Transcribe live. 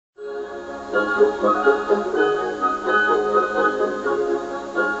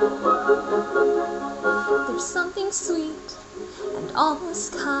There's something sweet and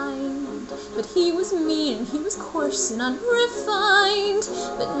almost kind, but he was mean and he was coarse and unrefined.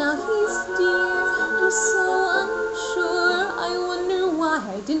 But now he's dear and so unsure. I wonder why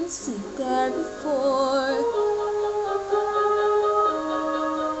I didn't sleep there before.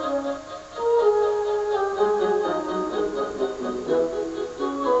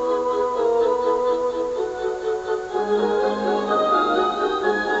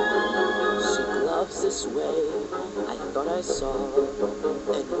 This way, I thought I saw,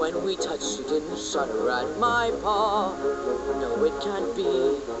 and when we touched she didn't shudder at my paw. No, it can't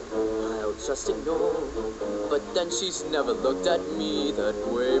be, I'll just ignore, but then she's never looked at me that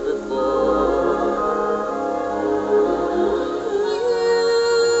way before.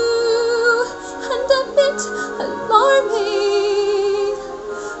 New and a bit alarming.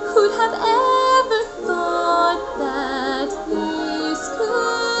 Who'd have ever thought that this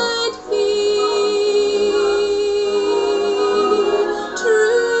could be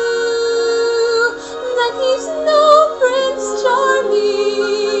true? That he's no Prince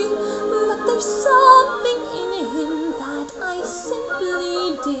Charming, but there's something in him that I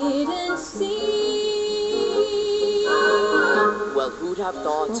simply didn't see. Well, who'd have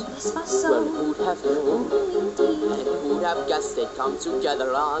thought? Oh, bless my soul. Well, who'd have known? Indeed. And who'd have guessed they'd come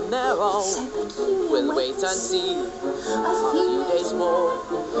together on their own? So peculiar, We'll wait and see a a few days more.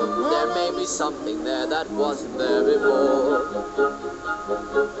 There may be something there that wasn't there before.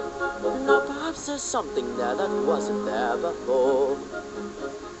 Now perhaps there's something there that wasn't there before.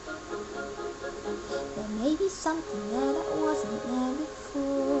 There may be something there that wasn't there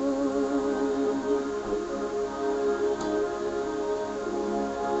before.